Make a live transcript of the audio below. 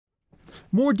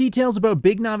More details about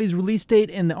Big Navi's release date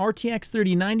and the RTX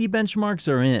 3090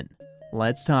 benchmarks are in.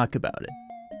 Let's talk about it.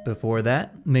 Before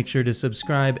that, make sure to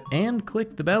subscribe and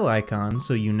click the bell icon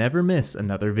so you never miss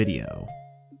another video.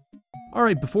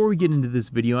 Alright, before we get into this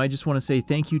video, I just want to say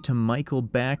thank you to Michael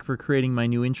Back for creating my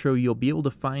new intro. You'll be able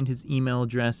to find his email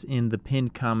address in the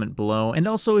pinned comment below. And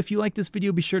also, if you like this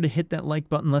video, be sure to hit that like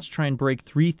button. Let's try and break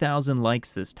 3,000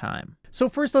 likes this time. So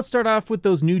first, let's start off with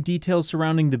those new details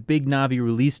surrounding the Big Navi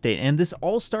release date. And this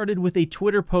all started with a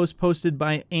Twitter post posted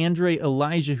by Andre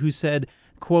Elijah, who said,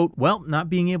 quote, "Well, not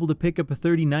being able to pick up a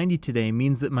 3090 today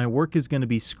means that my work is going to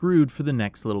be screwed for the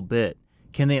next little bit.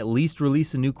 Can they at least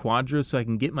release a new Quadro so I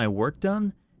can get my work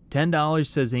done? $10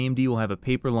 says AMD will have a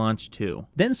paper launch too."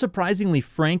 Then surprisingly,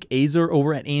 Frank Azor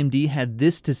over at AMD had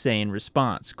this to say in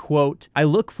response, quote, "I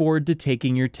look forward to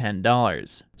taking your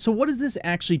 $10. So what does this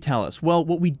actually tell us? Well,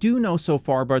 what we do know so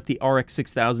far about the RX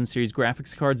 6000 series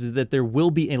graphics cards is that there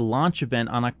will be a launch event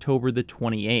on October the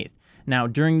 28th. Now,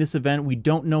 during this event, we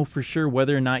don't know for sure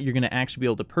whether or not you're going to actually be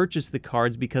able to purchase the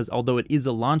cards, because although it is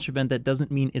a launch event, that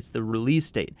doesn't mean it's the release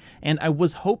date. And I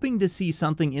was hoping to see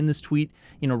something in this tweet,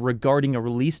 regarding a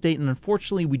release date, and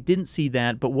unfortunately we didn't see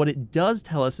that. But what it does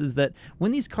tell us is that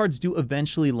when these cards do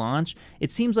eventually launch, it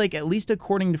seems like, at least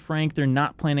according to Frank, they're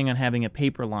not planning on having a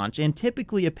paper launch. And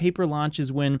typically a paper launch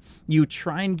is when you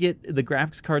try and get the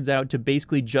graphics cards out to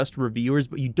basically just reviewers,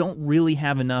 but you don't really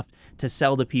have enough to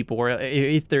sell to people, or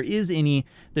if there is any,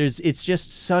 it's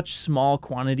just such small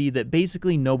quantity that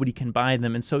basically nobody can buy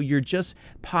them. And so you're just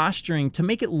posturing to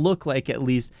make it look like, at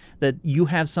least, that you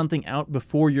have something out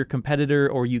before your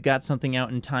competitor, or you got something out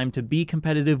in time to be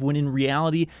competitive, when in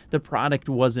reality the product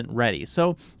wasn't ready.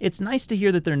 So it's nice to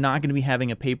hear that they're not going to be having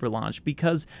a paper launch,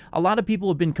 because a lot of people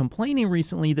have been complaining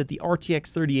recently that the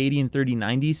RTX 3080 and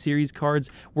 3090 series cards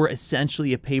were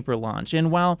essentially a paper launch.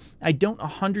 And while I don't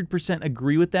 100%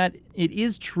 agree with that, it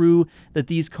is true that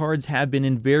these cards have been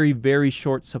in very, very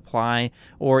short supply,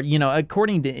 or,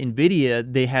 according to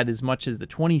NVIDIA, they had as much as the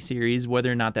 20 series.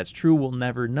 Whether or not that's true, we'll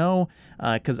never know,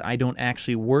 because I don't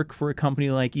actually work for a company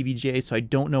like EVGA, so I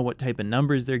don't know what type of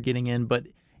numbers they're getting in. But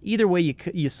either way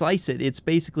you slice it, it's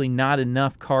basically not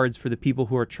enough cards for the people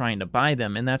who are trying to buy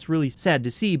them, and that's really sad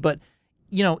to see. But,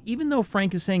 even though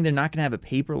Frank is saying they're not going to have a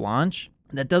paper launch,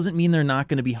 that doesn't mean they're not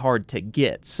going to be hard to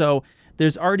get. So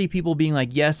there's already people being like,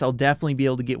 yes, I'll definitely be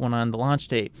able to get one on the launch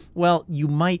date. Well, you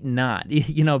might not.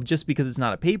 Just because it's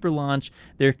not a paper launch,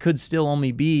 there could still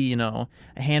only be, a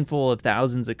handful of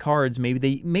thousands of cards. Maybe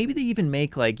they even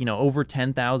make over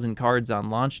 10,000 cards on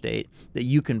launch date that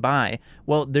you can buy.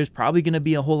 Well, there's probably going to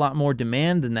be a whole lot more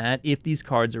demand than that if these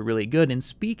cards are really good. And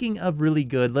speaking of really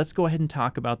good, let's go ahead and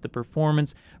talk about the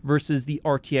performance versus the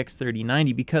RTX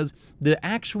 3090, because the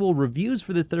actual reviews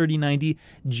for the 3090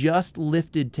 just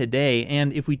lifted today.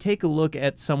 And if we take a look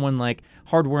at someone like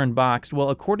Hardware Unboxed, well,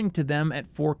 according to them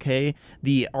at 4K,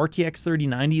 the RTX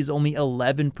 3090 is only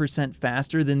 11%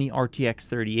 faster than the RTX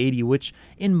 3080, which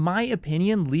in my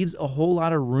opinion leaves a whole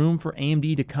lot of room for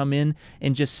AMD to come in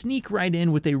and just sneak right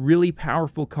in with a really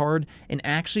powerful card and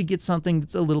actually get something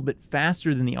that's a little bit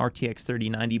faster than the RTX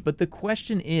 3090. But the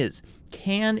question is,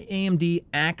 can AMD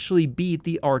actually beat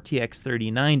the RTX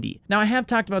 3090? Now, I have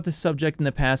talked about this subject in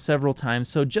the past several times,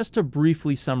 so just to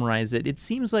briefly summarize it, it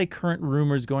seems like current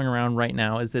rumors going around right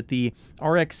now is that the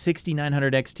RX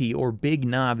 6900 XT, or Big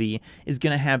Navi, is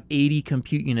going to have 80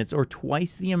 compute units, or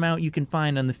twice the amount you can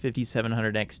find on the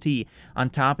 5700 XT. On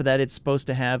top of that, it's supposed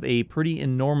to have a pretty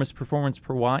enormous performance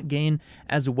per watt gain,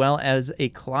 as well as a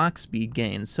clock speed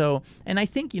gain. So, and I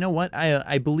think,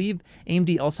 I believe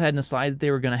AMD also had in a slide that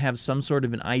they were going to have some sort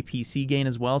of an IPC gain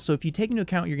as well. So if you take into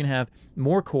account you're going to have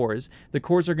more cores, the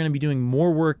cores are going to be doing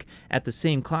more work at the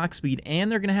same clock speed,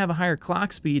 and they're going to have a higher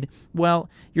clock speed, well,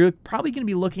 you're probably going to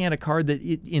be looking at a card that,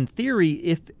 in theory,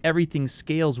 if everything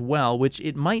scales well, which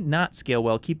it might not scale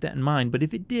well, keep that in mind, but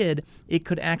if it did, it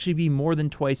could actually be more than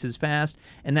twice as fast,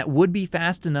 and that would be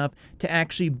fast enough to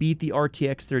actually beat the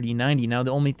RTX 3090. Now,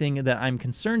 the only thing that I'm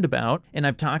concerned about, and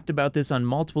I've talked about this on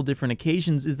multiple different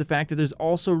occasions, is the fact that there's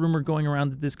also rumor going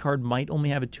around that this card might only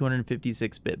have a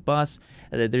 256-bit bus.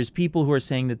 There's people who are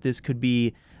saying that this could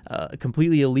be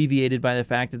completely alleviated by the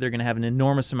fact that they're going to have an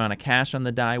enormous amount of cache on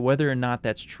the die. Whether or not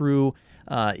that's true,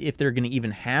 if they're going to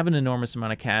even have an enormous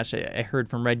amount of cache, I heard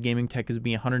from Red Gaming Tech is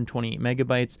being 128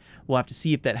 megabytes. We'll have to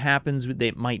see if that happens.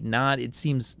 They might not. It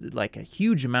seems like a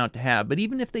huge amount to have. But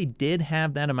even if they did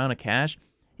have that amount of cache,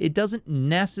 it doesn't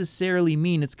necessarily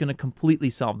mean it's going to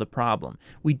completely solve the problem.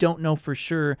 We don't know for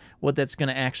sure what that's going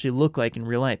to actually look like in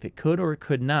real life. It could or it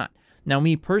could not. Now,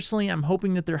 me personally, I'm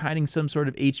hoping that they're hiding some sort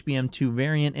of HBM2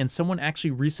 variant, and someone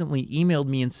actually recently emailed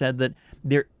me and said that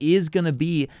there is going to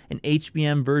be an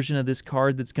HBM version of this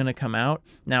card that's going to come out.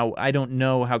 Now, I don't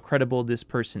know how credible this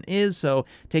person is, so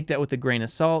take that with a grain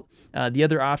of salt. The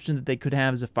other option that they could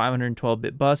have is a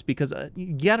 512-bit bus, because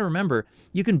you got to remember,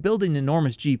 you can build an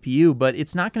enormous GPU, but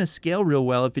it's not going to scale real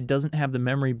well if it doesn't have the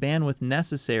memory bandwidth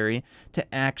necessary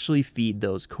to actually feed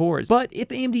those cores. But if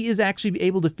AMD is actually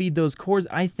able to feed those cores,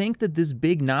 I think that this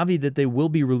big Navi that they will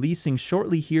be releasing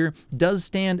shortly here does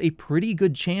stand a pretty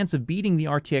good chance of beating the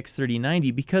RTX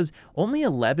 3090, because only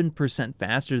 11%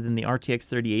 faster than the RTX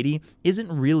 3080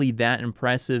 isn't really that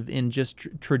impressive in just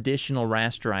traditional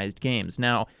rasterized games.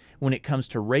 Now, when it comes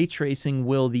to ray tracing,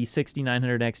 will the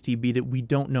 6900 XT beat it? We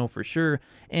don't know for sure.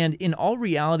 And in all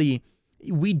reality,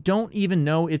 we don't even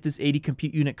know if this 80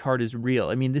 compute unit card is real.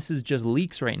 I mean, this is just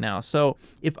leaks right now. So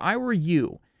if I were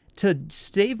you, to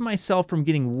save myself from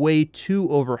getting way too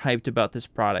overhyped about this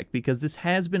product, because this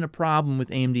has been a problem with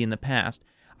AMD in the past,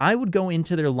 I would go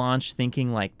into their launch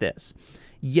thinking like this.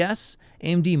 Yes,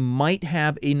 AMD might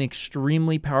have an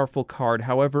extremely powerful card.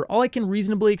 However, all I can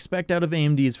reasonably expect out of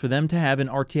AMD is for them to have an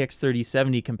RTX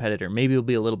 3070 competitor. Maybe it'll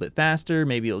be a little bit faster,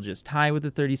 maybe it'll just tie with the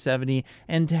 3070,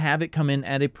 and to have it come in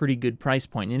at a pretty good price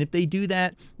point. And if they do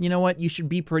that, you know what? You should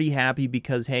be pretty happy,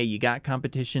 because, hey, you got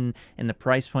competition and the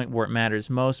price point where it matters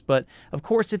most. But, of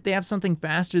course, if they have something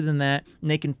faster than that, and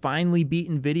they can finally beat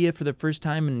NVIDIA for the first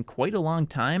time in quite a long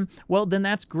time, well, then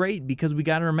that's great, because we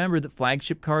got to remember that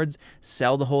flagship cards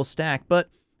sell the whole stack. But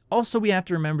also, we have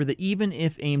to remember that even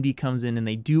if AMD comes in and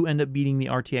they do end up beating the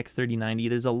RTX 3090,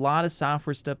 there's a lot of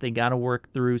software stuff they got to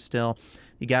work through still.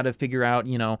 You got to figure out,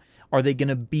 you know, are they going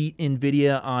to beat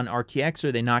NVIDIA on RTX, or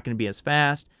are they not going to be as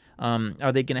fast?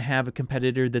 Are they going to have a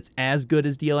competitor that's as good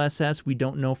as DLSS? We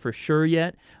don't know for sure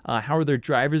yet. How are their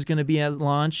drivers going to be at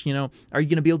launch? You know, are you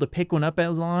going to be able to pick one up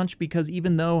at launch? Because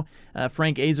even though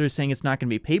Frank Azer is saying it's not going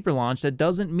to be paper launch, that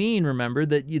doesn't mean, remember,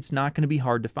 that it's not going to be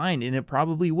hard to find, and it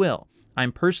probably will.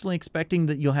 I'm personally expecting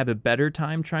that you'll have a better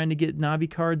time trying to get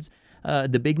Navi cards,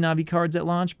 the big Navi cards at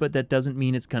launch, but that doesn't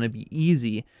mean it's going to be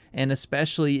easy. And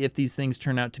especially if these things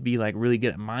turn out to be like really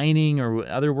good at mining or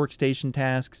other workstation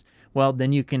tasks, well,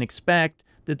 then you can expect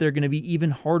that they're going to be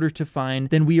even harder to find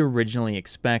than we originally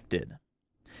expected.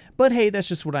 But hey, that's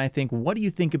just what I think. What do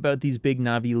you think about these big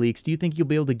Navi leaks? Do you think you'll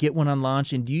be able to get one on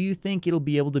launch? And do you think it'll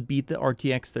be able to beat the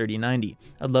RTX 3090?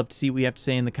 I'd love to see what you have to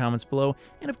say in the comments below.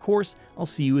 And of course, I'll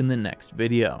see you in the next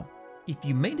video. If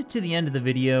you made it to the end of the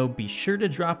video, be sure to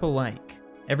drop a like.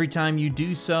 Every time you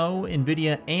do so,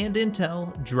 NVIDIA and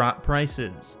Intel drop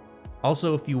prices.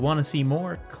 Also, if you want to see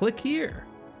more, click here.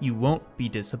 You won't be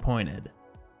disappointed.